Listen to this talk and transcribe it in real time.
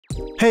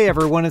Hey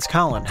everyone, it's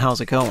Colin. How's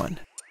it going?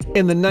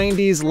 In the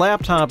 90s,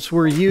 laptops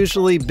were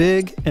usually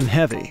big and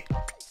heavy.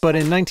 But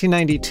in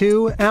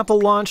 1992, Apple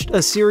launched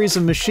a series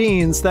of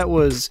machines that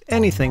was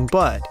anything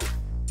but.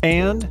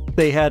 And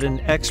they had an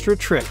extra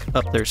trick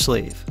up their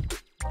sleeve.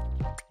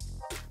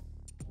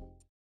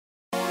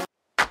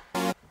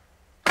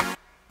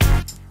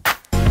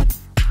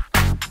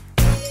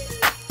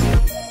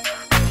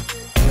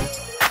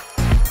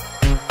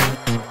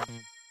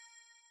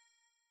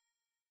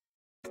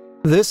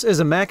 This is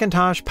a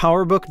Macintosh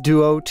PowerBook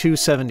Duo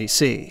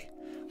 270C.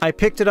 I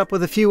picked it up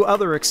with a few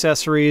other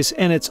accessories,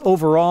 and it's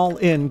overall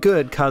in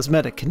good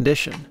cosmetic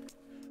condition.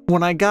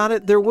 When I got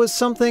it, there was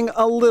something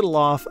a little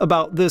off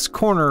about this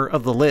corner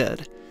of the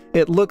lid.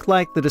 It looked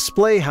like the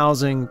display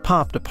housing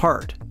popped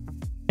apart.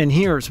 And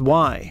here's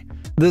why.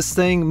 This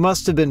thing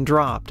must have been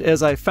dropped,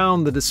 as I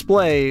found the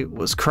display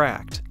was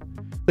cracked.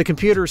 The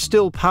computer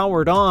still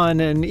powered on,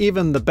 and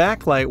even the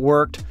backlight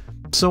worked,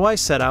 so I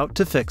set out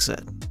to fix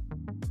it.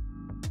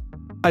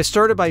 I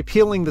started by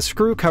peeling the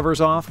screw covers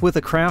off with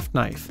a craft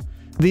knife.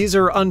 These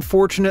are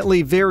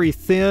unfortunately very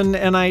thin,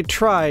 and I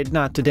tried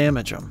not to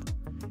damage them.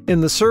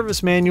 In the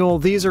service manual,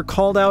 these are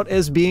called out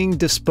as being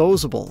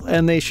disposable,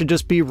 and they should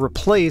just be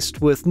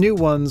replaced with new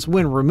ones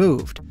when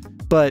removed.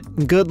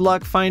 But good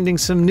luck finding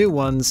some new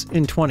ones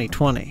in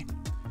 2020.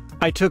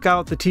 I took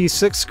out the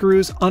T6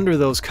 screws under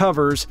those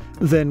covers,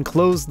 then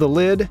closed the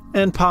lid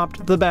and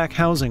popped the back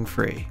housing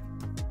free.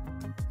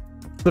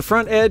 The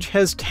front edge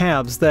has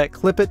tabs that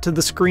clip it to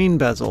the screen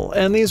bezel,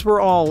 and these were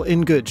all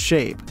in good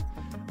shape.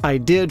 I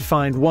did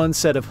find one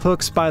set of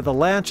hooks by the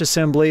latch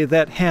assembly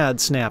that had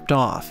snapped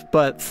off,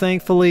 but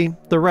thankfully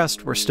the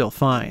rest were still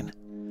fine.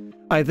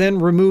 I then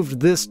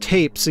removed this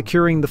tape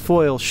securing the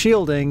foil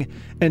shielding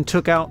and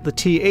took out the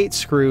T8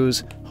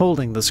 screws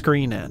holding the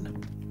screen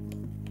in.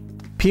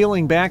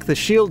 Peeling back the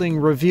shielding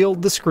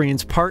revealed the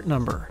screen's part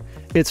number.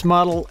 It's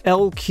model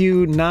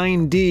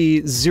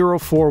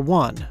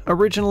LQ9D041,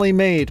 originally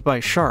made by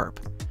Sharp.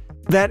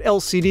 That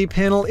LCD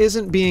panel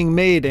isn't being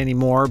made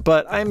anymore,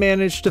 but I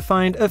managed to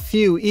find a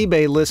few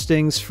eBay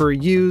listings for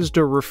used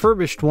or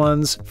refurbished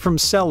ones from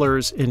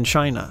sellers in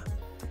China.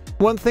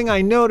 One thing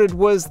I noted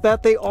was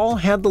that they all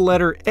had the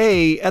letter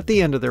A at the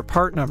end of their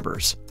part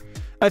numbers.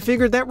 I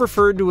figured that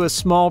referred to a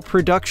small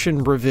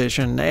production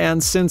revision,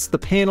 and since the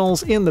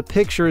panels in the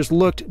pictures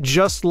looked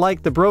just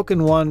like the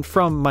broken one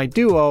from my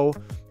Duo,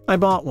 I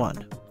bought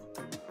one.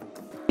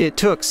 It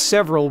took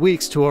several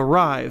weeks to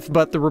arrive,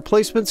 but the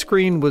replacement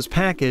screen was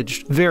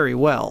packaged very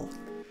well.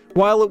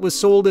 While it was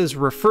sold as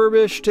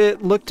refurbished,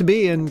 it looked to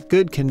be in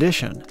good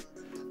condition.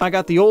 I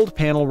got the old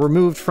panel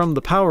removed from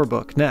the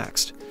PowerBook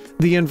next.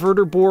 The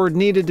inverter board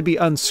needed to be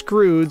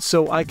unscrewed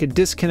so I could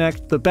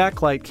disconnect the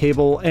backlight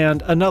cable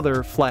and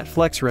another flat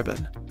flex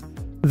ribbon.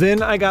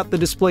 Then I got the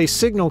display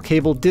signal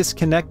cable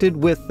disconnected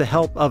with the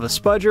help of a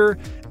spudger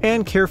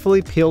and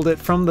carefully peeled it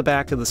from the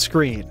back of the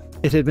screen.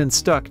 It had been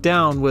stuck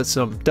down with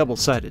some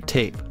double-sided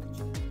tape.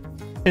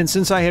 And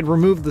since I had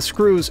removed the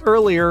screws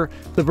earlier,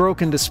 the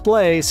broken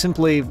display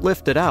simply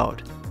lifted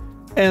out.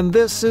 And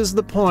this is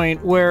the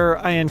point where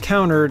I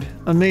encountered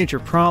a major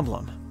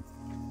problem.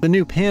 The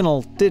new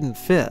panel didn't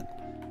fit.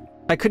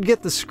 I could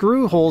get the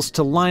screw holes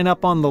to line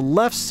up on the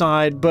left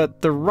side,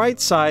 but the right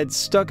side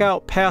stuck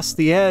out past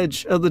the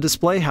edge of the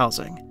display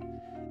housing.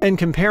 And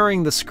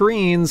comparing the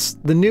screens,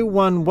 the new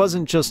one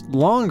wasn't just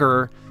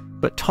longer,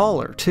 but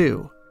taller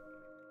too.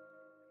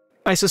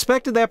 I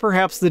suspected that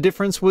perhaps the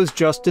difference was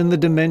just in the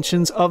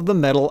dimensions of the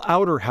metal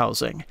outer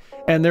housing,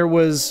 and there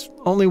was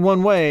only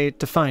one way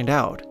to find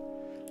out.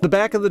 The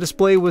back of the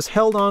display was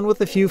held on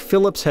with a few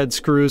Phillips head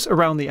screws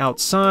around the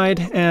outside,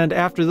 and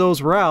after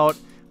those were out,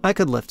 I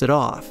could lift it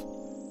off.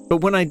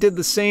 But when I did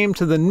the same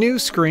to the new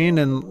screen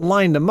and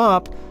lined them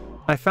up,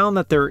 I found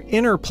that their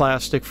inner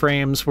plastic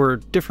frames were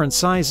different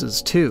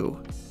sizes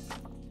too.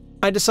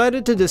 I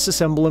decided to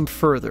disassemble them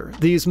further.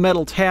 These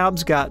metal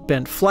tabs got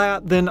bent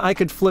flat, then I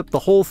could flip the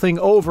whole thing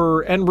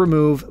over and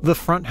remove the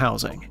front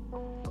housing.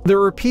 There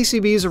were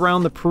PCBs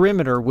around the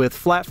perimeter with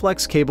flat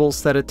flex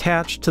cables that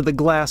attach to the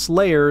glass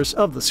layers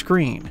of the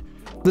screen.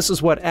 This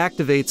is what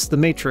activates the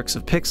matrix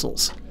of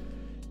pixels.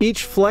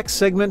 Each flex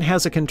segment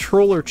has a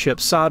controller chip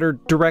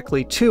soldered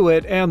directly to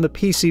it, and the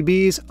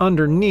PCBs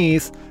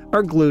underneath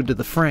are glued to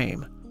the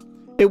frame.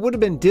 It would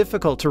have been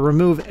difficult to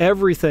remove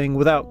everything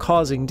without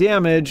causing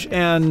damage,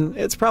 and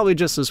it's probably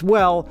just as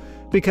well,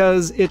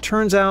 because it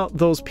turns out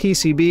those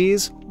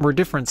PCBs were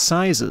different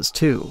sizes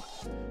too.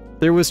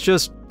 There was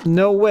just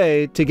no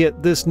way to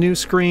get this new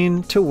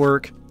screen to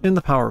work in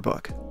the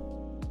PowerBook.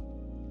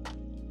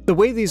 The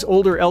way these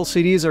older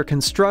LCDs are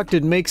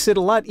constructed makes it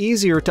a lot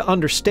easier to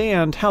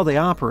understand how they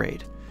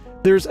operate.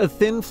 There's a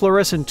thin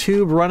fluorescent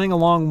tube running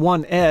along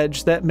one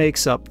edge that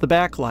makes up the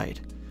backlight.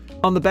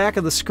 On the back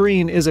of the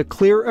screen is a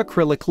clear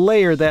acrylic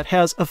layer that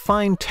has a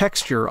fine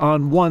texture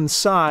on one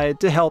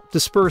side to help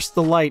disperse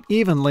the light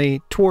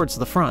evenly towards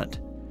the front.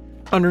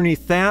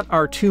 Underneath that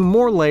are two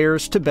more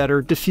layers to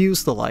better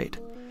diffuse the light.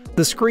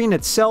 The screen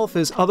itself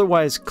is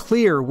otherwise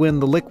clear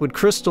when the liquid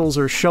crystals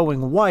are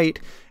showing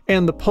white,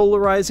 and the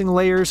polarizing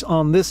layers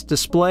on this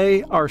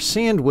display are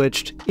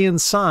sandwiched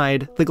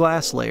inside the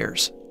glass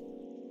layers.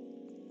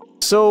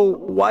 So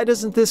why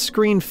doesn't this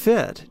screen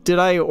fit? Did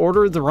I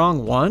order the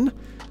wrong one?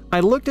 I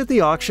looked at the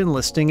auction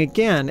listing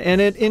again,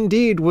 and it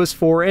indeed was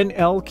for an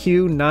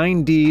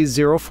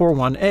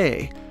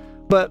LQ9D041A.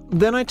 But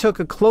then I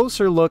took a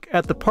closer look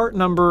at the part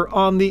number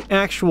on the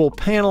actual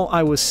panel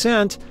I was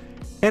sent,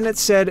 and it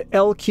said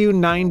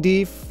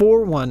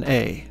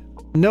LQ9D41A.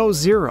 No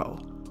zero.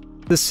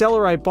 The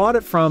seller I bought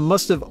it from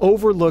must have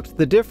overlooked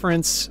the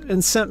difference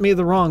and sent me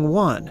the wrong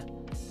one.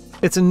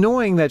 It's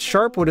annoying that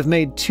Sharp would have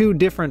made two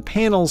different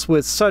panels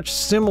with such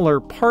similar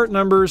part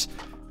numbers,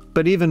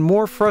 but even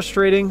more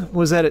frustrating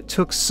was that it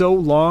took so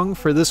long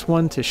for this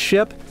one to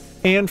ship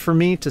and for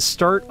me to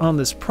start on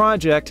this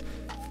project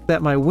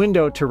that my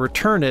window to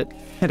return it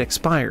had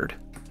expired.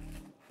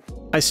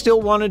 I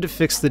still wanted to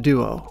fix the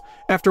Duo.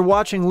 After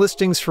watching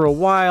listings for a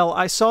while,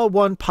 I saw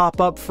one pop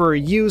up for a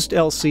used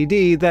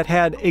LCD that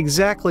had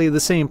exactly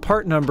the same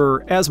part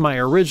number as my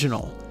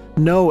original,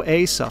 no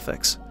A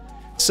suffix.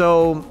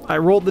 So I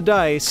rolled the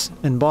dice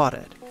and bought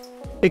it.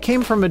 It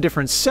came from a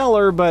different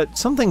seller, but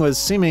something was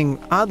seeming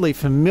oddly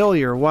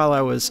familiar while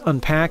I was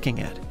unpacking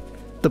it.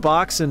 The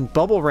box and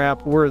bubble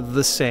wrap were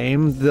the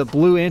same, the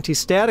blue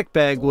anti-static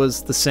bag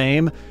was the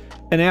same,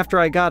 and after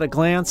I got a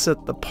glance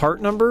at the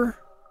part number...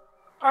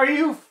 Are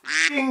you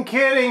f***ing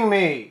kidding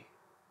me?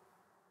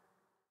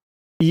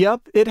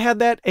 Yup, it had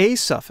that A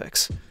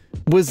suffix.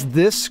 Was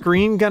this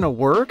screen gonna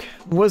work?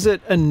 Was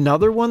it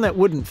another one that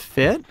wouldn't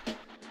fit?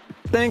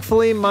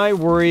 Thankfully, my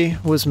worry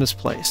was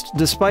misplaced.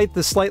 Despite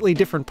the slightly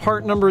different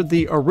part number,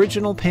 the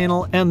original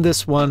panel and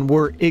this one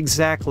were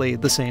exactly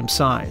the same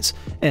size,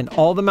 and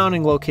all the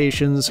mounting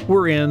locations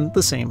were in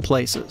the same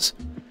places.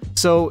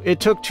 So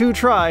it took 2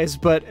 tries,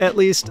 but at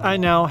least I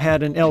now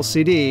had an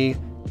LCD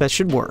that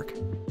should work.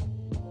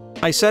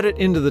 I set it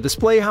into the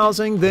display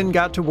housing, then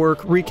got to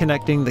work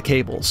reconnecting the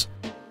cables.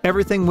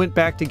 Everything went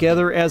back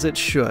together as it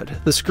should.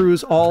 The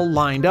screws all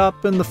lined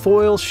up and the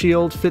foil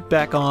shield fit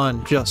back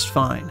on just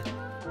fine.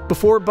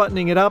 Before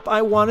buttoning it up,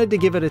 I wanted to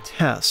give it a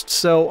test,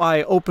 so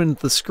I opened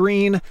the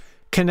screen,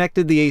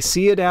 connected the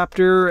AC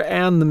adapter,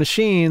 and the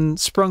machine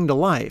sprung to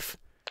life.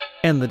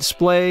 And the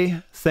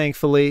display,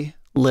 thankfully,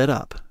 lit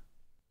up.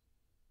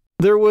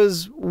 There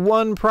was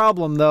one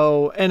problem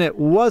though, and it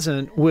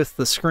wasn't with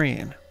the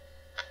screen.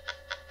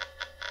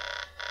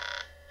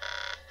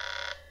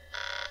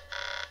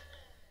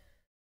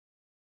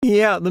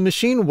 Yeah, the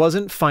machine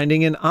wasn't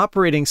finding an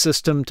operating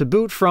system to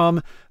boot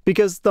from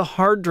because the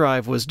hard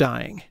drive was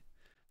dying.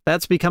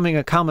 That's becoming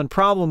a common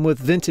problem with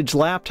vintage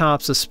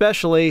laptops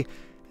especially,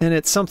 and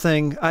it's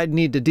something I'd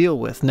need to deal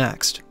with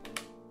next.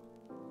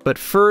 But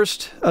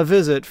first, a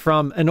visit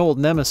from an old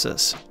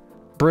nemesis,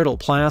 brittle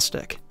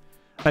plastic.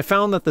 I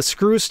found that the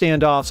screw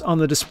standoffs on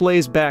the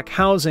display's back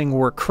housing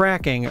were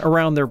cracking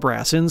around their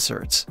brass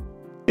inserts.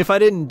 If I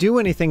didn't do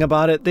anything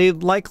about it,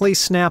 they'd likely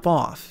snap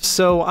off,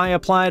 so I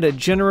applied a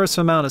generous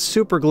amount of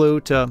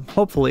superglue to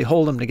hopefully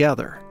hold them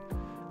together.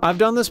 I've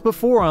done this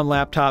before on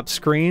laptop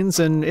screens,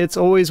 and it's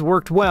always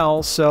worked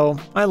well, so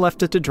I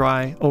left it to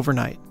dry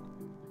overnight.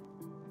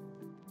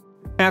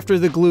 After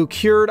the glue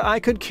cured, I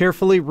could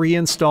carefully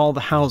reinstall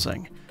the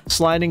housing,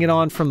 sliding it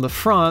on from the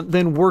front,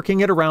 then working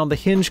it around the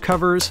hinge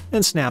covers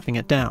and snapping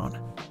it down.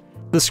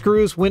 The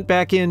screws went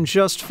back in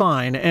just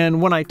fine,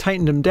 and when I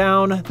tightened them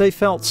down, they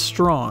felt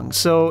strong,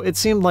 so it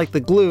seemed like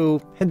the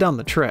glue had done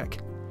the trick.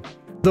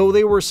 Though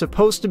they were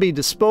supposed to be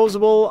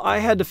disposable, I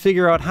had to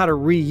figure out how to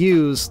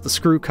reuse the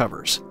screw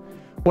covers.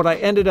 What I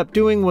ended up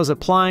doing was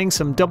applying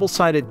some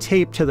double-sided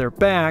tape to their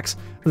backs,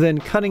 then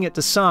cutting it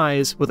to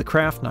size with a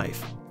craft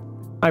knife.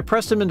 I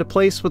pressed them into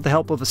place with the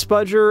help of a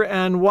spudger,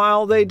 and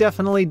while they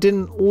definitely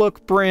didn't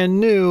look brand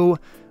new,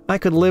 I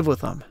could live with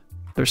them.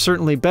 They're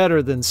certainly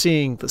better than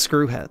seeing the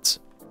screw heads.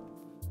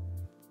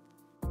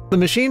 The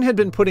machine had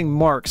been putting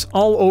marks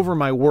all over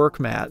my work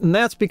mat, and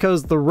that's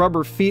because the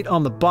rubber feet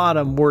on the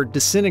bottom were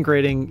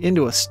disintegrating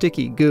into a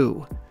sticky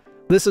goo.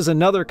 This is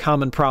another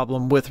common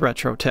problem with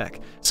retro tech,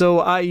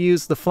 so I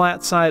used the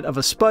flat side of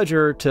a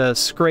spudger to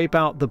scrape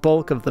out the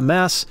bulk of the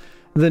mess,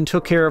 then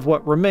took care of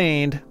what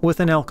remained with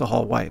an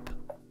alcohol wipe.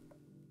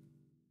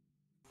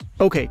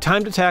 Okay,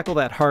 time to tackle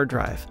that hard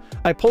drive.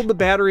 I pulled the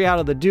battery out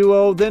of the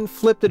Duo, then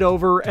flipped it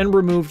over and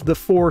removed the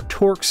 4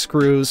 Torx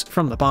screws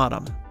from the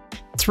bottom.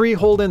 3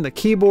 hold in the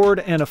keyboard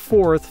and a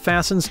 4th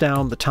fastens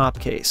down the top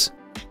case.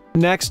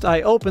 Next,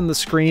 I opened the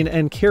screen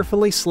and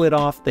carefully slid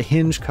off the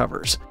hinge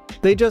covers.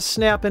 They just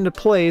snap into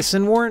place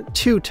and weren't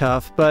too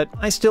tough, but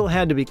I still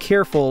had to be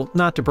careful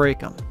not to break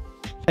them.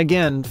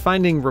 Again,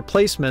 finding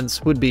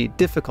replacements would be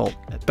difficult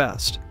at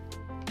best.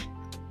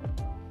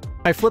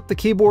 I flipped the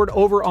keyboard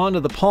over onto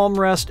the palm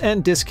rest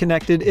and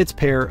disconnected its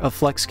pair of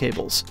flex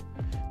cables.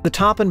 The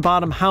top and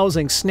bottom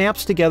housing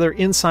snaps together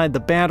inside the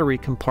battery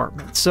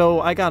compartment,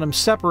 so I got them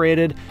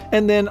separated,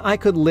 and then I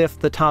could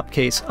lift the top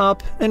case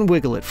up and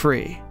wiggle it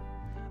free.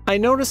 I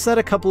noticed that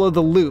a couple of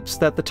the loops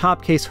that the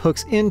top case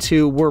hooks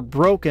into were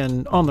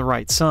broken on the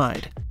right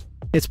side.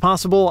 It's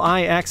possible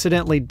I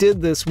accidentally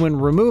did this when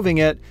removing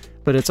it,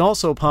 but it's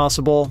also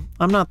possible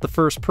I'm not the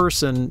first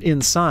person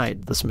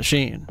inside this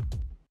machine.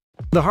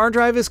 The hard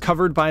drive is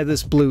covered by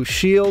this blue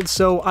shield,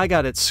 so I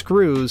got its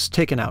screws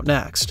taken out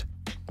next.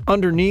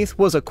 Underneath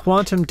was a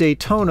Quantum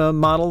Daytona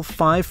Model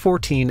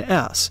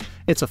 514S.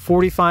 It's a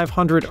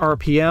 4500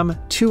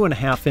 RPM,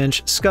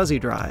 2.5-inch SCSI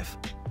drive.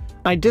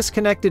 I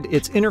disconnected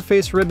its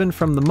interface ribbon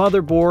from the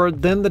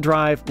motherboard, then the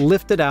drive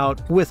lifted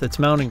out with its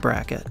mounting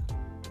bracket.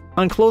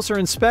 On closer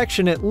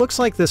inspection, it looks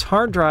like this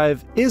hard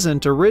drive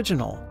isn't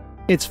original.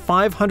 It's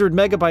 500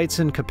 megabytes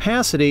in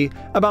capacity,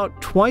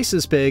 about twice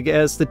as big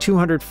as the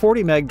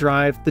 240 meg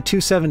drive the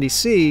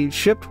 270C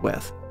shipped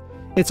with.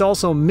 It's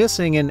also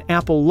missing an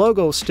Apple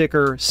logo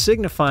sticker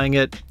signifying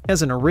it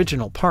as an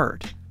original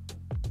part.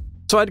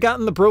 So I'd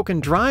gotten the broken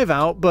drive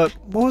out, but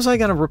what was I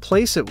going to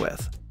replace it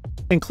with?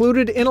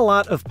 Included in a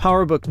lot of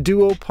PowerBook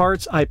Duo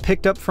parts I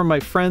picked up from my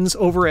friends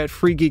over at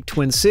Free Geek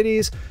Twin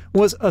Cities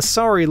was a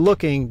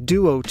sorry-looking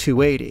Duo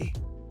 280.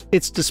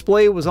 Its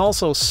display was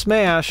also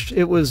smashed,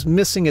 it was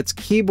missing its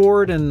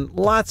keyboard, and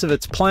lots of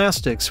its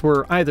plastics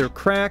were either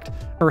cracked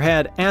or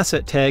had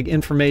asset tag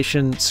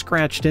information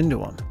scratched into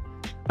them.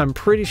 I'm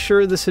pretty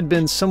sure this had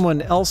been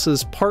someone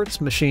else's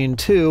parts machine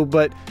too,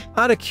 but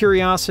out of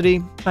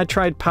curiosity, I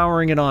tried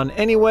powering it on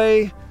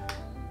anyway,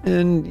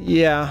 and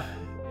yeah,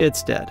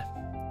 it's dead.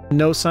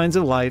 No signs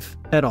of life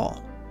at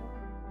all.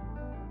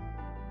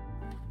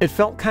 It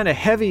felt kind of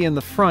heavy in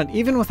the front,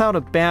 even without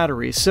a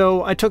battery,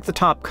 so I took the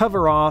top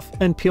cover off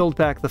and peeled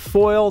back the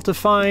foil to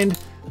find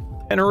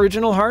an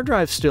original hard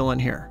drive still in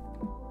here.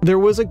 There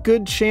was a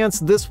good chance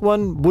this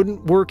one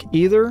wouldn't work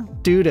either,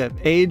 due to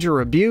age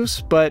or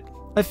abuse, but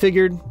I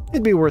figured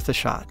it'd be worth a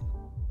shot.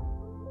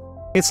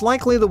 It's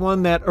likely the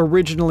one that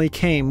originally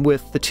came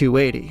with the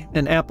 280,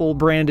 an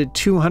Apple-branded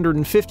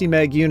 250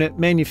 meg unit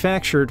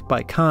manufactured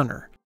by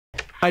Connor.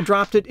 I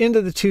dropped it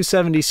into the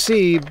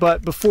 270C,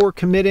 but before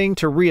committing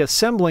to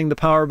reassembling the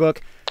PowerBook,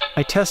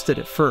 I tested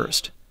it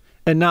first.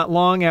 And not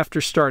long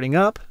after starting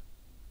up,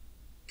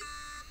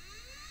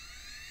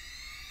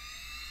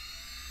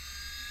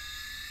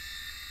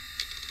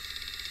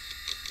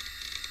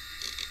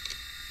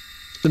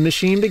 the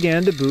machine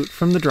began to boot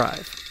from the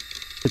drive.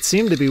 It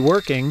seemed to be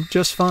working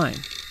just fine.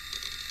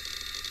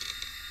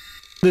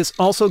 This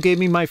also gave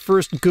me my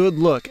first good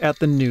look at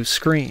the new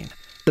screen.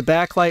 The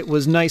backlight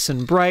was nice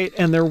and bright,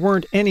 and there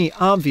weren't any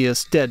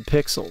obvious dead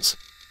pixels.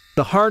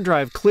 The hard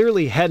drive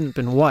clearly hadn't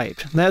been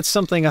wiped. That's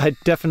something I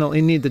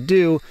definitely need to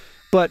do,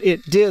 but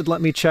it did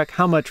let me check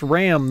how much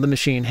RAM the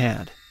machine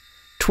had.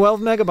 12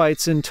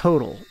 megabytes in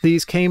total.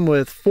 These came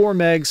with 4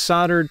 megs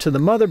soldered to the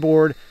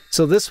motherboard,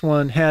 so this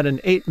one had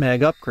an 8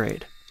 meg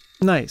upgrade.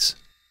 Nice.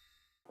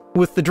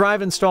 With the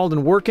drive installed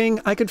and working,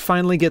 I could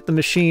finally get the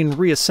machine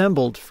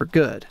reassembled for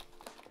good.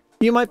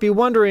 You might be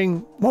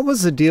wondering, what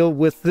was the deal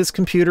with this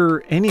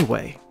computer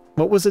anyway?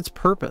 What was its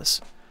purpose?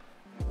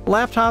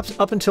 Laptops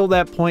up until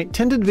that point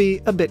tended to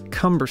be a bit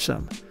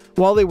cumbersome.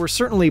 While they were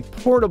certainly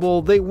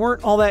portable, they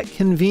weren't all that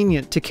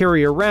convenient to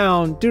carry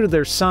around due to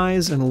their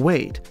size and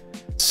weight.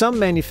 Some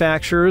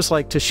manufacturers,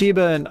 like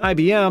Toshiba and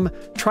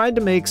IBM, tried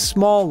to make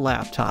small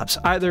laptops,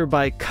 either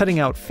by cutting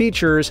out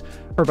features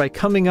or by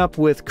coming up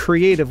with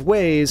creative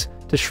ways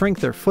to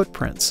shrink their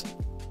footprints.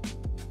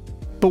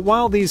 But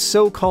while these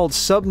so-called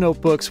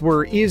subnotebooks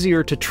were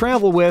easier to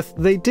travel with,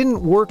 they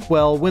didn't work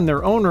well when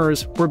their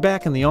owners were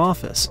back in the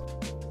office.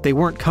 They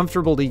weren't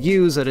comfortable to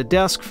use at a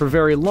desk for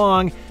very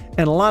long,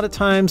 and a lot of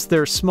times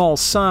their small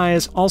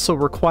size also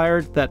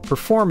required that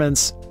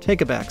performance take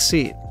a back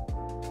seat.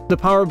 The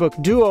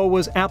PowerBook Duo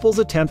was Apple's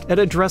attempt at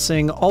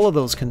addressing all of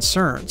those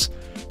concerns.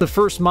 The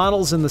first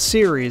models in the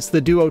series,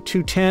 the Duo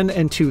 210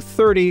 and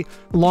 230,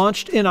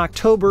 launched in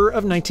October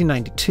of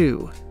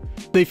 1992.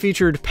 They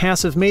featured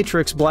passive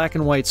matrix black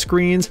and white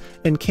screens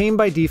and came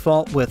by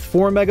default with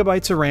 4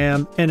 megabytes of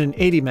RAM and an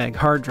 80 meg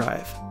hard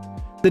drive.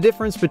 The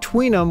difference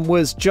between them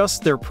was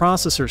just their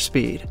processor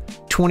speed,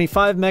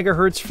 25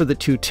 MHz for the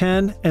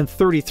 210 and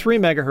 33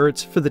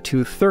 MHz for the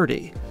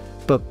 230.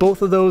 But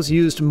both of those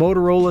used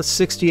Motorola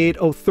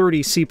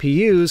 68030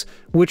 CPUs,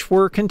 which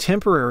were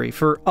contemporary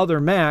for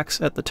other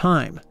Macs at the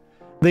time.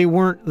 They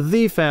weren't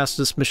the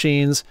fastest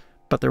machines,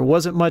 but there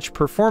wasn't much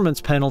performance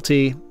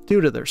penalty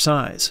due to their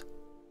size.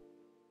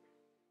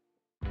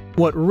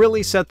 What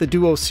really set the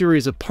Duo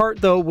series apart,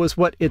 though, was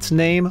what its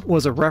name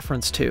was a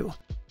reference to.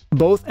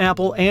 Both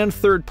Apple and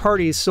third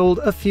parties sold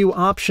a few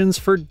options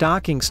for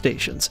docking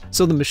stations,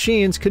 so the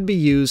machines could be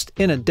used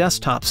in a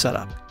desktop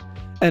setup.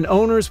 And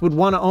owners would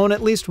want to own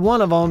at least one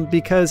of them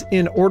because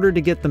in order to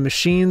get the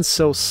machines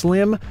so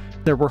slim,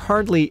 there were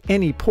hardly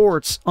any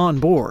ports on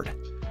board.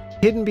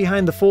 Hidden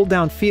behind the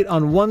fold-down feet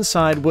on one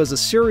side was a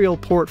serial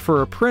port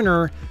for a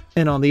printer,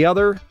 and on the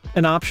other,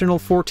 an optional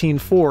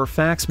 14.4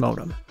 fax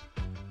modem.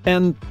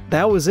 And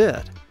that was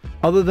it.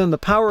 Other than the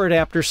power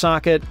adapter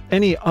socket,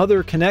 any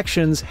other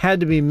connections had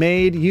to be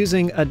made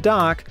using a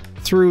dock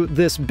through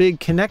this big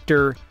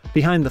connector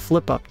behind the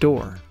flip-up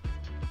door.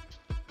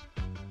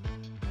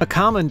 A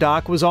common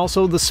dock was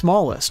also the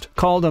smallest.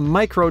 Called a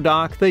micro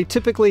dock, they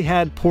typically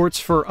had ports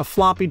for a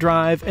floppy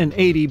drive and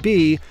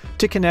ADB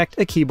to connect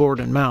a keyboard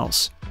and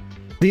mouse.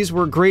 These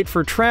were great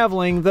for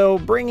traveling, though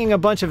bringing a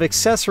bunch of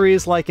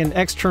accessories like an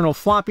external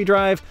floppy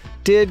drive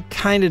did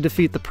kinda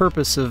defeat the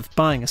purpose of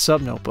buying a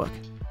subnotebook.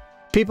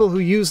 People who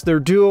used their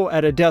Duo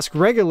at a desk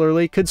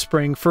regularly could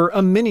spring for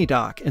a mini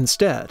dock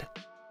instead.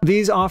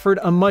 These offered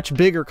a much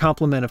bigger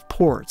complement of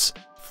ports.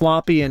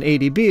 Floppy and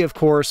ADB, of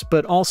course,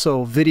 but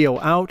also video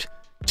out,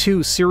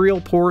 2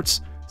 serial ports,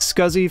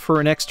 SCSI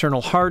for an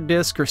external hard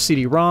disk or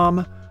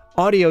CD-ROM,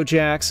 audio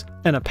jacks,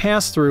 and a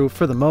pass-through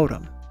for the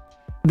modem.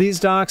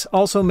 These docks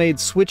also made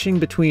switching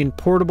between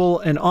portable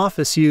and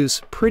office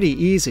use pretty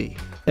easy,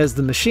 as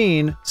the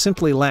machine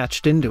simply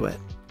latched into it.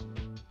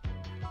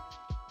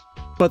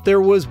 But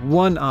there was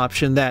one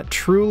option that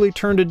truly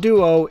turned a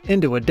Duo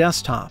into a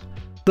desktop: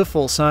 the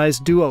full-size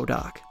Duo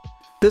dock.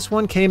 This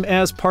one came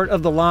as part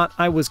of the lot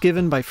I was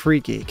given by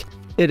FreeGeek.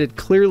 It had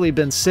clearly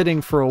been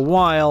sitting for a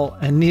while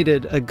and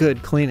needed a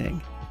good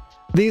cleaning.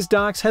 These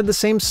docks had the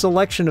same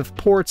selection of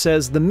ports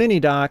as the mini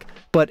dock,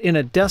 but in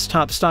a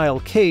desktop-style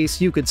case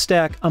you could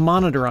stack a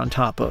monitor on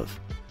top of.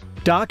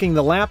 Docking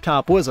the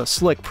laptop was a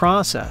slick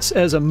process,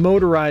 as a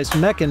motorized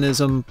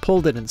mechanism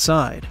pulled it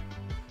inside.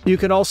 You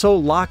could also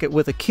lock it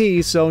with a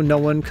key so no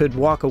one could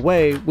walk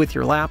away with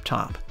your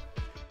laptop.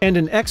 And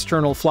an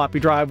external floppy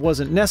drive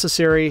wasn't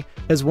necessary,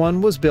 as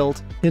one was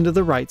built into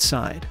the right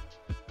side.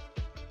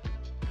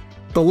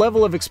 The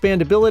level of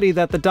expandability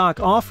that the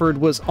dock offered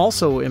was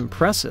also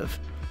impressive.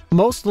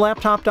 Most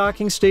laptop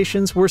docking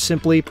stations were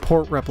simply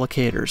port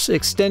replicators,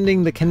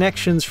 extending the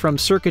connections from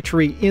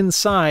circuitry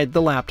inside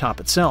the laptop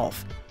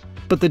itself.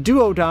 But the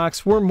Duo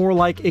docks were more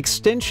like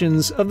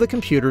extensions of the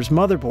computer's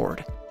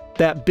motherboard.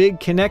 That big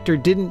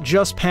connector didn't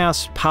just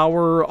pass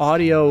power,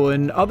 audio,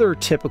 and other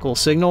typical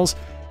signals,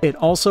 it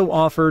also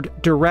offered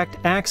direct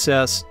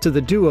access to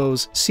the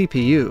Duo's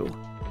CPU.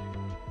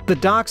 The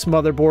dock's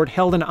motherboard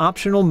held an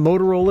optional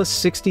Motorola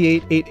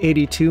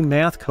 68882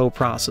 math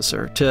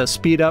coprocessor to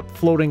speed up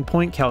floating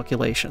point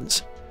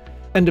calculations.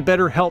 And to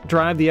better help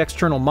drive the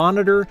external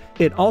monitor,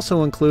 it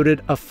also included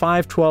a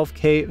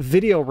 512K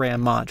video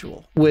RAM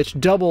module, which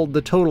doubled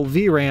the total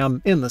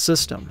VRAM in the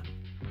system.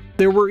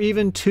 There were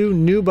even 2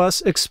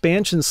 NuBus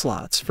expansion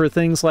slots for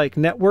things like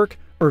network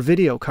or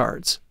video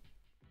cards.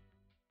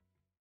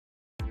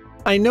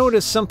 I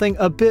noticed something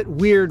a bit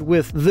weird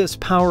with this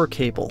power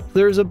cable.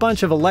 There's a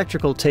bunch of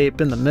electrical tape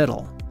in the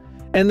middle.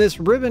 And this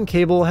ribbon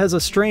cable has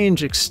a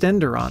strange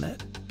extender on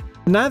it.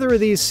 Neither of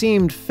these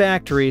seemed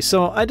factory,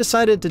 so I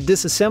decided to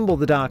disassemble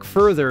the dock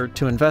further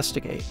to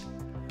investigate.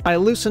 I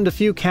loosened a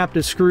few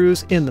captive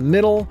screws in the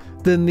middle,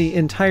 then the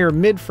entire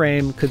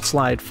mid-frame could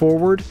slide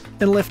forward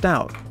and lift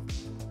out.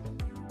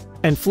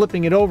 And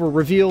flipping it over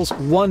reveals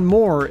one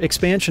more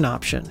expansion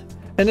option: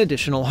 an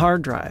additional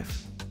hard drive.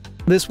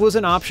 This was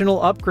an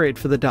optional upgrade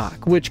for the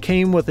dock, which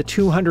came with a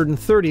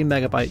 230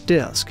 megabyte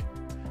disk.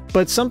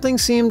 But something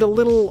seemed a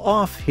little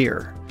off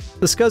here.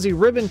 The SCSI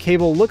ribbon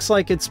cable looks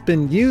like it's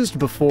been used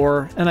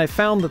before, and I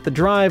found that the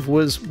drive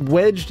was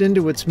wedged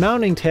into its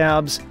mounting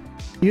tabs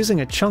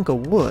using a chunk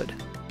of wood.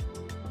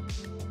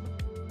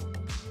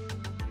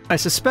 I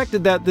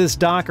suspected that this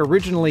dock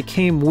originally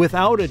came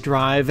without a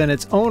drive and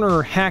its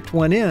owner hacked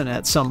one in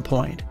at some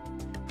point.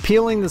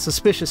 Peeling the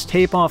suspicious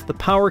tape off the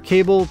power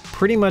cable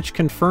pretty much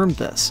confirmed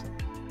this.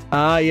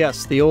 Ah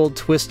yes, the old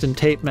twist and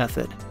tape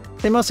method.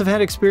 They must have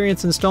had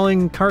experience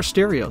installing car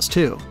stereos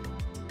too.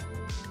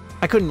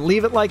 I couldn't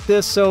leave it like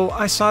this, so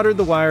I soldered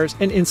the wires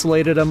and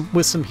insulated them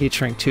with some heat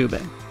shrink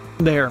tubing.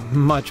 They're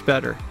much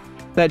better.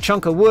 That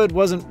chunk of wood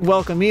wasn't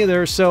welcome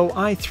either, so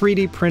I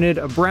 3D printed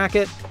a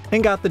bracket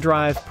and got the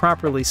drive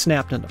properly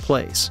snapped into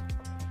place.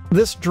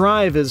 This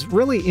drive is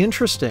really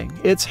interesting.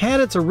 It's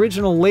had its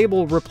original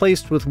label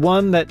replaced with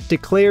one that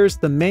declares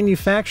the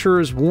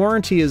manufacturer's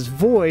warranty is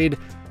void,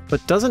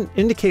 but doesn't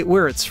indicate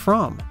where it's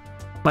from.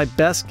 My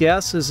best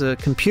guess is a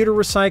computer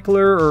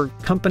recycler or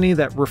company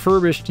that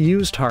refurbished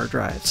used hard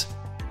drives.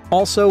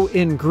 Also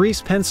in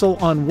grease pencil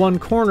on one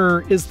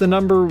corner is the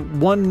number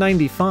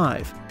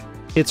 195.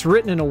 It's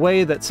written in a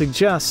way that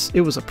suggests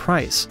it was a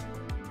price.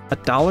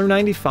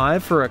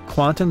 $1.95 for a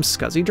Quantum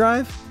SCSI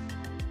drive?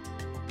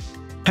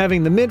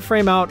 Having the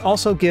mid-frame out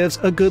also gives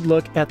a good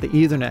look at the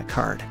Ethernet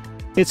card.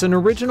 It's an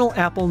original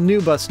Apple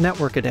NuBus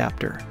network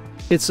adapter.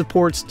 It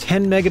supports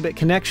 10 megabit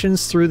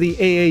connections through the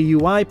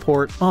AAUI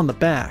port on the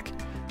back.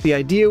 The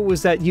idea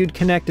was that you'd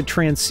connect a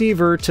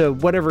transceiver to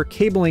whatever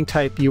cabling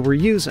type you were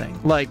using,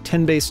 like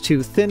 10BASE-T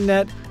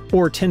ThinNet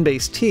or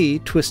 10BASE-T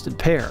twisted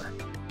pair.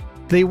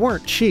 They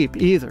weren't cheap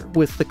either,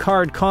 with the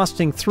card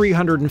costing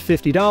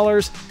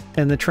 $350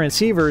 and the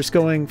transceivers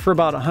going for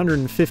about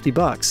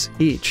 $150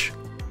 each.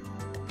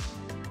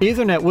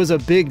 Ethernet was a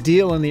big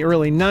deal in the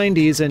early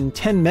 90s, and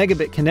 10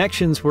 megabit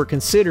connections were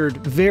considered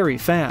very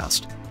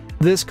fast.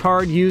 This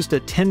card used a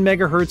 10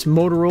 MHz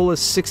Motorola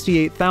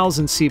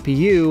 68000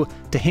 CPU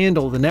to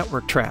handle the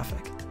network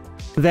traffic.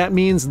 That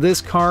means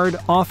this card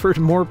offered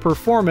more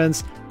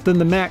performance than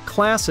the Mac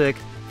Classic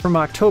from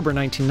October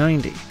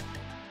 1990.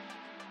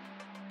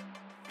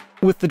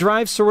 With the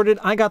drive sorted,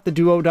 I got the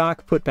Duo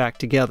dock put back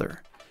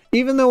together.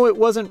 Even though it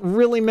wasn't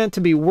really meant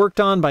to be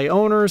worked on by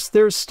owners,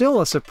 there's still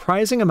a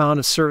surprising amount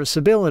of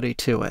serviceability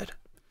to it.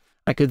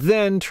 I could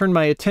then turn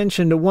my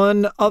attention to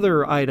one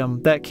other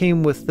item that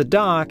came with the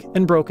dock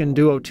and broken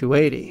Duo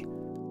 280.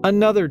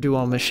 Another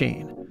Duo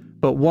machine,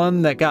 but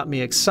one that got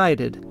me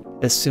excited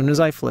as soon as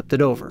I flipped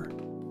it over.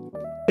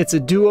 It's a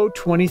Duo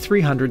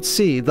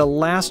 2300C, the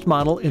last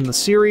model in the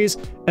series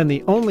and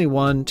the only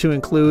one to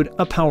include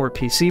a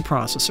PowerPC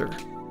processor.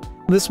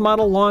 This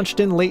model launched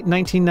in late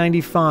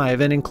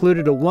 1995 and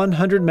included a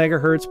 100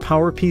 MHz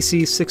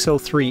PowerPC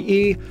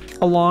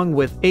 603E along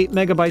with 8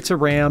 MB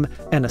of RAM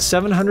and a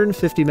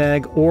 750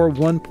 meg or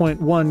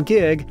 1.1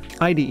 gig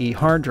IDE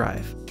hard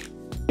drive.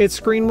 Its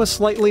screen was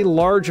slightly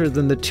larger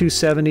than the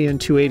 270 and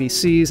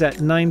 280Cs at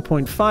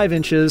 9.5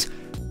 inches,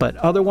 but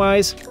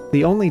otherwise,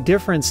 the only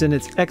difference in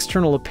its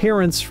external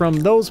appearance from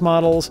those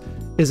models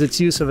is its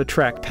use of a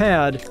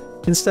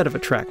trackpad instead of a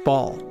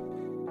trackball.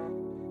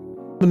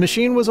 The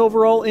machine was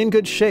overall in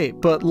good shape,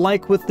 but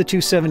like with the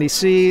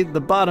 270C, the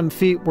bottom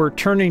feet were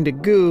turning to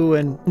goo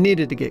and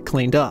needed to get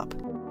cleaned up.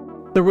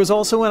 There was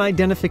also an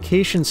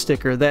identification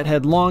sticker that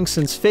had long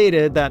since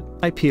faded that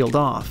I peeled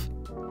off.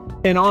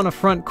 And on a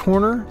front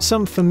corner,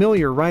 some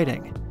familiar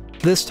writing.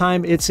 This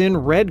time it's in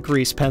red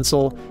grease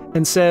pencil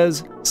and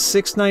says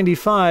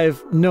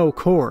 $6.95, no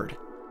cord.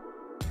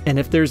 And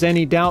if there's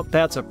any doubt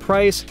that's a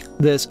price,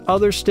 this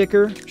other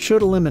sticker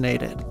should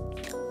eliminate it.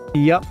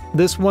 Yup,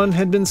 this one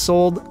had been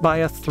sold by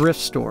a thrift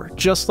store,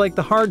 just like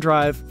the hard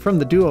drive from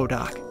the Duo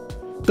dock.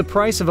 The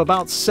price of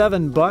about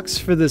 $7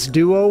 for this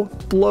Duo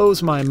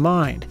blows my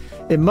mind.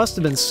 It must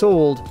have been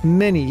sold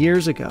many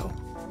years ago.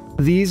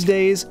 These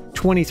days,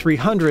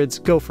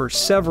 2300s go for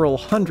several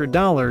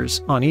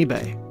 $100s on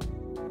eBay.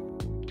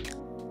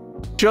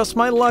 Just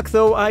my luck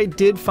though, I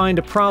did find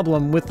a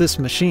problem with this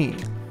machine.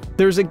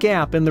 There's a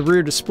gap in the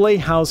rear display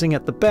housing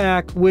at the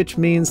back, which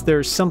means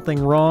there's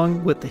something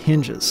wrong with the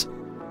hinges.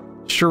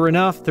 Sure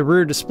enough, the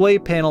rear display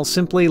panel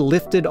simply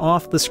lifted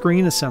off the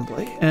screen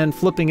assembly, and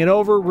flipping it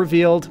over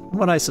revealed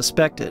what I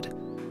suspected.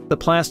 The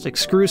plastic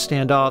screw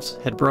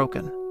standoffs had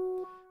broken.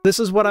 This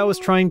is what I was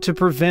trying to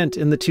prevent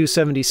in the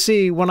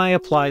 270C when I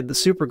applied the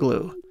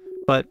superglue,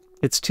 but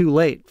it's too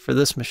late for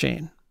this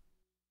machine.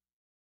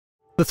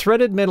 The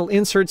threaded metal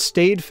inserts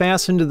stayed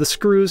fastened to the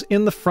screws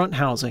in the front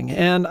housing,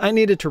 and I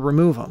needed to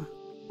remove them.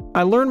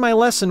 I learned my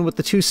lesson with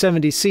the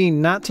 270C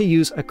not to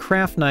use a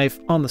craft knife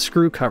on the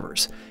screw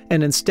covers,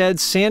 and instead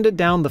sanded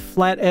down the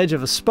flat edge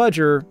of a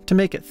spudger to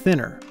make it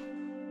thinner.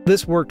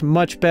 This worked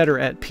much better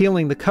at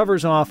peeling the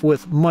covers off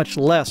with much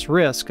less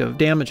risk of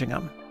damaging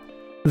them.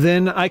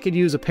 Then I could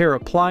use a pair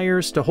of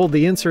pliers to hold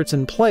the inserts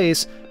in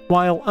place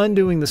while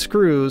undoing the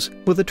screws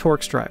with a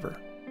Torx driver.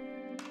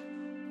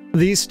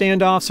 These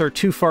standoffs are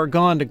too far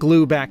gone to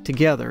glue back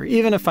together,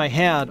 even if I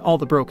had all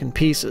the broken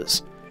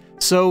pieces.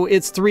 So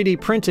it's 3D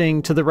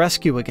printing to the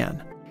rescue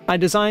again. I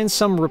designed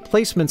some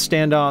replacement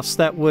standoffs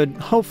that would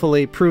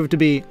hopefully prove to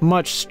be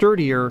much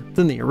sturdier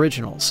than the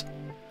originals.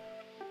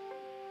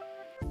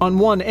 On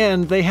one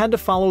end, they had to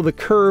follow the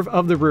curve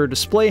of the rear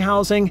display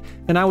housing,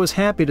 and I was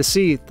happy to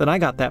see that I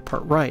got that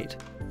part right.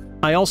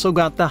 I also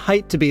got the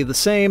height to be the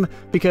same,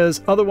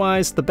 because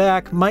otherwise the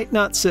back might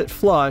not sit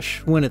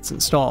flush when it's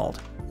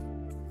installed.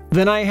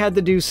 Then I had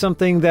to do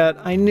something that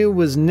I knew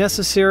was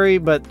necessary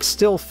but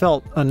still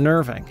felt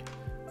unnerving.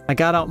 I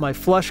got out my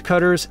flush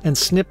cutters and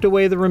snipped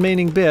away the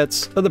remaining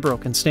bits of the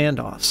broken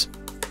standoffs.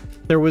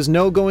 There was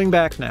no going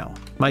back now.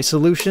 My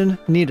solution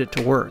needed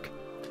to work.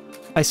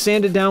 I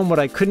sanded down what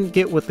I couldn't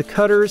get with the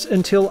cutters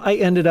until I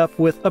ended up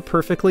with a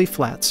perfectly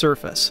flat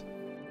surface.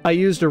 I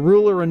used a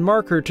ruler and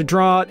marker to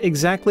draw out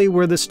exactly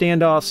where the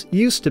standoffs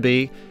used to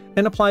be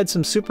and applied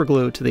some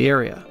superglue to the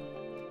area.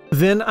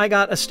 Then I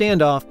got a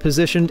standoff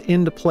positioned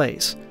into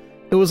place.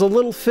 It was a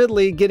little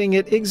fiddly getting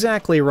it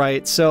exactly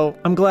right, so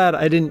I'm glad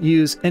I didn't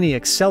use any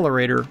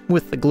accelerator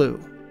with the glue.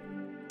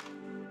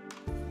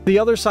 The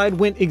other side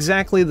went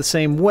exactly the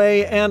same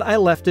way, and I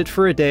left it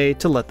for a day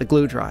to let the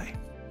glue dry.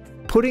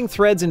 Putting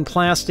threads in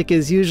plastic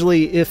is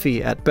usually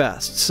iffy at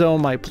best, so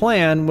my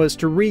plan was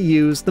to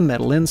reuse the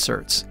metal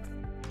inserts.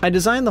 I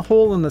designed the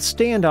hole in the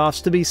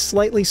standoffs to be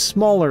slightly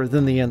smaller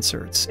than the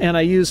inserts, and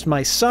I used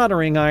my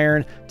soldering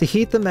iron to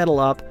heat the metal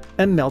up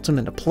and melt them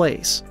into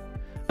place.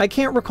 I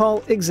can't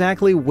recall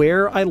exactly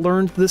where I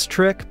learned this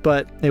trick,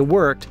 but it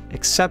worked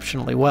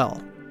exceptionally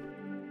well.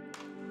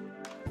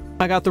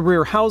 I got the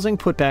rear housing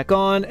put back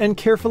on and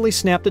carefully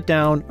snapped it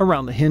down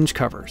around the hinge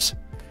covers.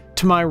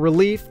 To my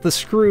relief, the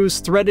screws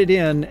threaded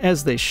in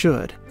as they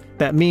should.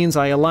 That means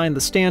I aligned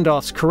the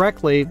standoffs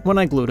correctly when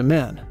I glued them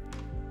in.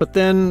 But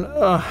then,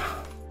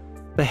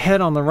 the head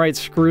on the right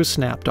screw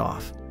snapped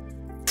off.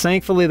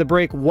 Thankfully, the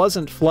brake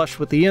wasn't flush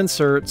with the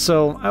insert,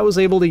 so I was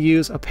able to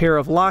use a pair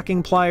of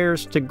locking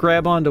pliers to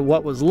grab onto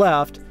what was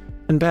left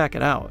and back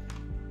it out.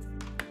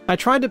 I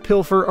tried to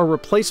pilfer a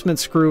replacement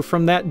screw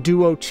from that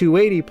Duo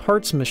 280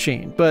 parts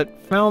machine, but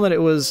found that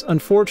it was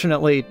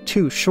unfortunately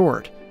too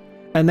short.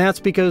 And that's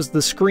because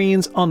the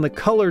screens on the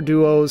color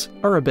Duos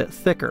are a bit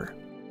thicker.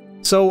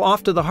 So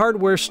off to the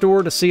hardware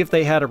store to see if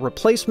they had a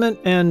replacement,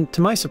 and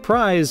to my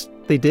surprise,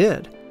 they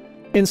did.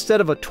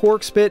 Instead of a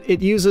Torx bit,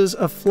 it uses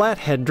a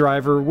flathead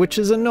driver, which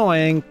is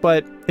annoying,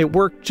 but it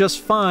worked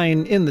just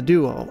fine in the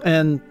Duo,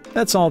 and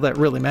that's all that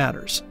really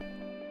matters.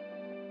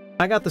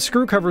 I got the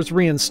screw covers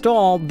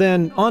reinstalled,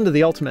 then onto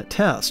the ultimate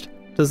test.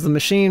 Does the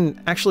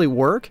machine actually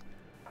work?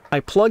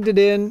 I plugged it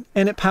in,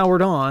 and it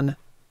powered on,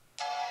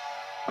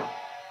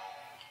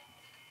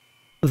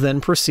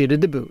 then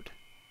proceeded to boot.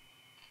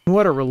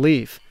 What a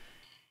relief.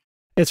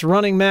 It's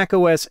running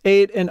macOS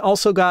 8 and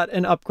also got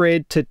an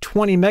upgrade to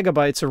 20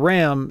 megabytes of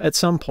RAM at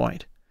some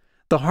point.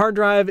 The hard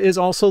drive is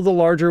also the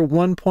larger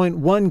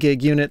 1.1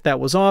 gig unit that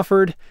was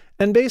offered,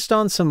 and based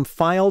on some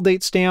file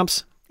date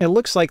stamps, it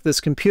looks like this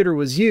computer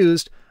was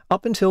used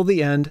up until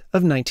the end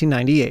of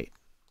 1998.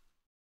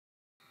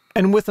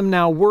 And with them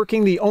now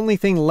working, the only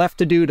thing left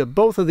to do to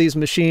both of these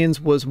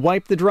machines was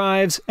wipe the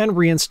drives and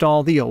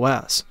reinstall the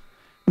OS.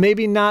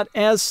 Maybe not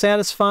as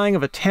satisfying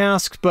of a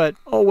task, but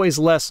always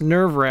less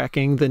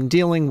nerve-wracking than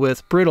dealing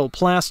with brittle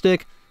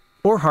plastic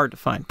or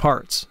hard-to-find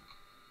parts.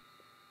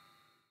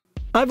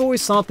 I've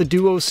always thought the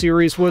Duo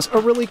series was a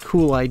really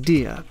cool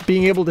idea,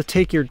 being able to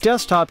take your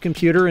desktop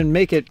computer and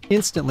make it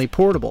instantly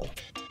portable.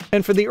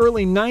 And for the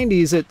early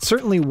 90s, it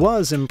certainly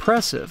was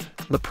impressive.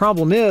 The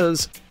problem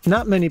is,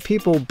 not many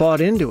people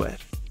bought into it.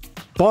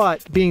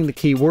 Bought being the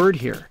key word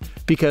here,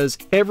 because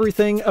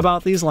everything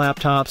about these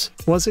laptops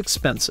was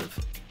expensive.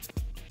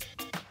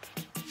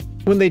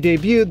 When they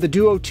debuted, the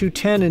Duo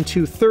 210 and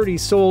 230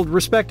 sold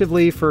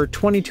respectively for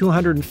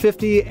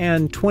 $2,250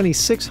 and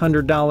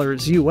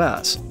 $2,600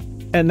 US,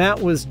 and that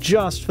was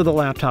just for the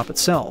laptop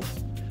itself.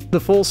 The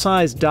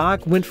full-size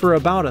dock went for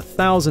about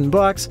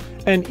 $1,000,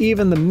 and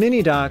even the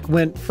mini dock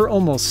went for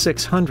almost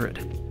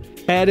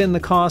 $600. Add in the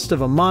cost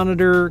of a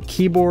monitor,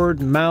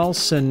 keyboard,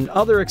 mouse, and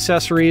other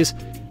accessories,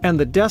 and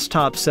the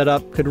desktop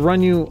setup could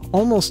run you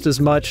almost as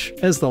much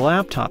as the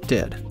laptop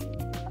did.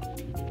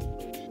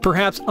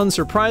 Perhaps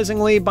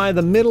unsurprisingly, by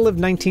the middle of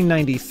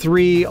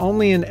 1993,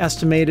 only an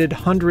estimated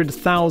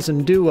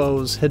 100,000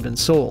 Duos had been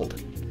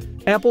sold.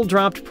 Apple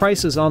dropped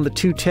prices on the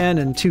 210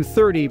 and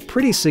 230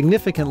 pretty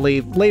significantly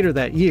later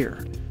that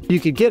year. You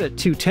could get a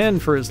 210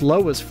 for as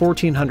low as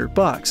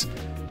 $1,400,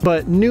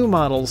 but new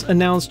models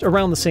announced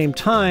around the same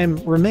time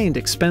remained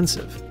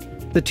expensive.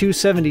 The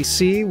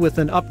 270C with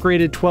an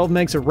upgraded 12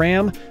 megs of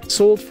RAM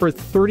sold for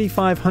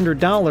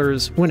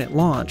 $3,500 when it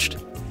launched,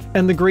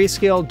 and the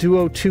Grayscale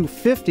Duo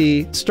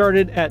 250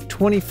 started at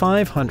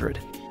 $2,500.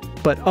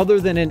 But other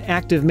than an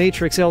active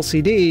matrix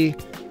LCD,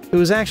 it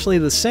was actually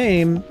the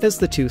same as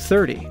the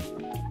 230.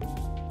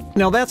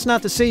 Now that's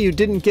not to say you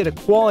didn't get a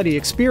quality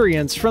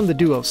experience from the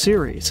Duo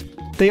series.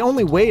 They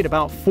only weighed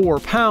about 4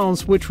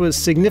 pounds, which was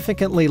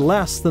significantly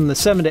less than the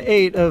 7 to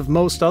 8 of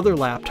most other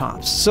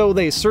laptops, so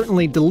they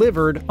certainly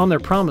delivered on their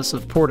promise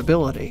of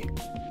portability.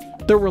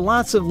 There were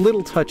lots of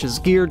little touches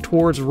geared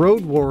towards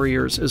road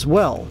warriors as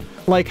well,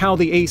 like how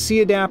the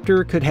AC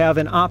adapter could have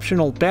an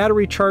optional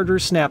battery charger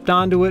snapped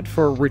onto it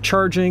for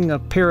recharging a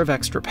pair of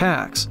extra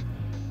packs.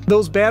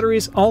 Those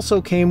batteries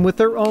also came with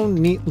their own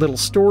neat little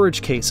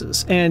storage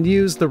cases and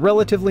used the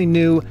relatively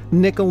new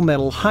nickel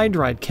metal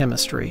hydride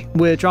chemistry,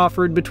 which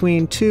offered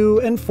between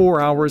 2 and 4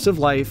 hours of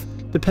life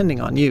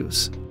depending on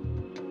use.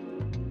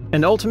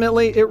 And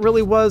ultimately, it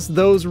really was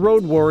those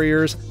road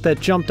warriors that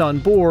jumped on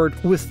board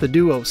with the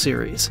Duo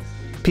series.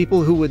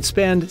 People who would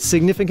spend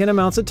significant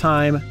amounts of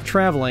time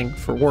traveling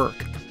for work.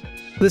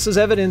 This is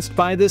evidenced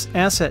by this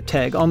asset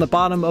tag on the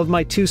bottom of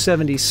my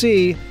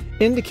 270C,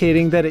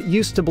 indicating that it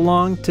used to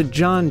belong to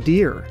John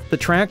Deere, the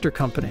tractor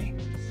company.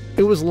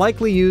 It was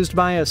likely used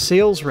by a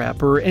sales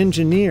rep or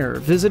engineer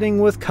visiting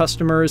with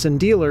customers and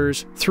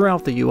dealers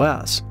throughout the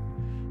US.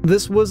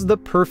 This was the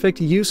perfect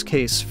use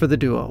case for the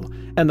Duo,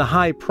 and the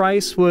high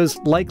price was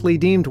likely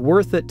deemed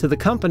worth it to the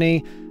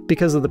company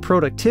because of the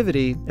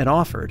productivity it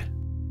offered.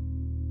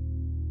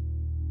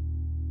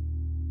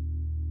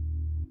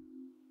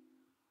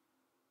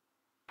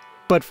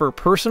 But for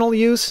personal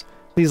use,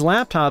 these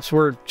laptops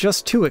were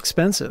just too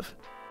expensive.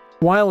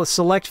 While a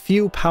select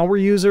few power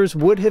users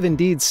would have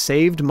indeed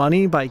saved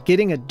money by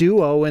getting a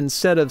Duo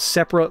instead of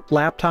separate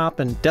laptop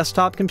and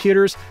desktop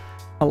computers,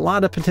 a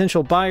lot of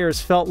potential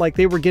buyers felt like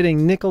they were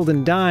getting nickeled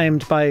and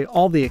dimed by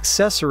all the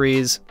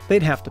accessories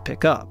they'd have to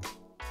pick up.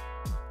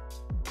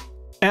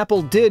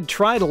 Apple did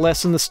try to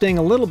lessen the sting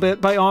a little bit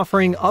by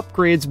offering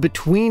upgrades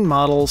between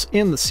models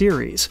in the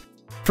series.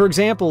 For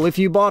example, if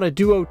you bought a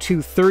Duo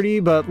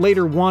 230 but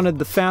later wanted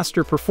the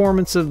faster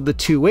performance of the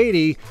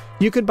 280,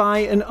 you could buy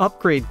an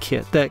upgrade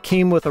kit that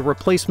came with a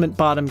replacement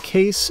bottom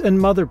case and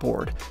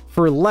motherboard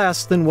for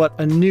less than what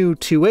a new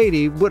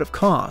 280 would have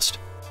cost.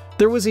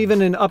 There was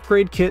even an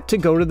upgrade kit to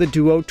go to the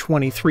Duo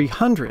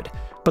 2300,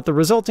 but the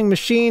resulting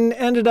machine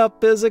ended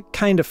up as a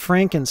kind of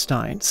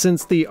Frankenstein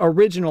since the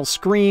original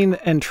screen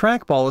and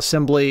trackball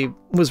assembly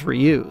was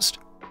reused.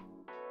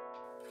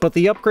 But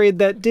the upgrade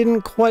that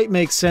didn't quite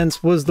make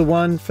sense was the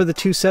one for the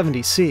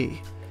 270C.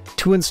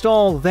 To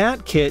install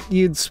that kit,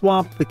 you'd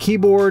swap the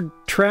keyboard,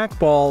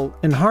 trackball,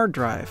 and hard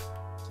drive.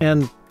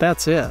 And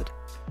that's it.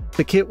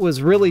 The kit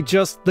was really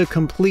just the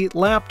complete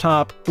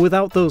laptop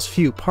without those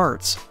few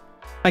parts.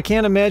 I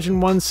can't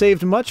imagine one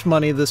saved much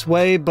money this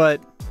way,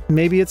 but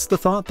maybe it's the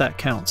thought that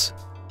counts.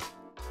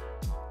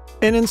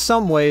 And in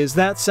some ways,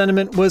 that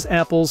sentiment was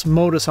Apple's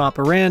modus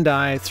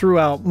operandi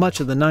throughout much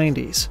of the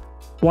 90s.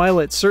 While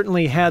it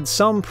certainly had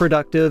some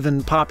productive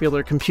and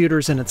popular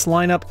computers in its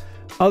lineup,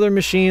 other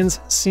machines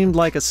seemed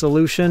like a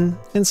solution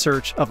in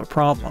search of a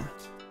problem.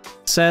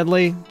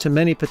 Sadly, to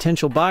many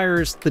potential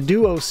buyers, the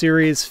Duo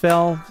series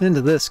fell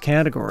into this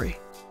category.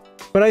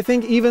 But I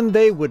think even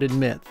they would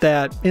admit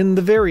that, in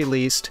the very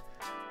least,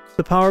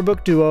 the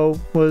PowerBook Duo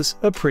was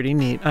a pretty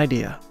neat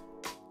idea.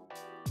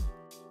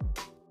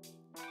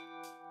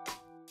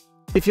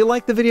 If you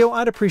liked the video,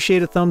 I'd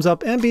appreciate a thumbs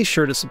up and be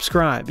sure to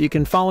subscribe. You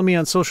can follow me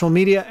on social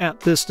media at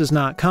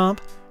thisdoesnotcomp,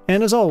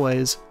 and as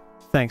always,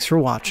 thanks for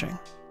watching.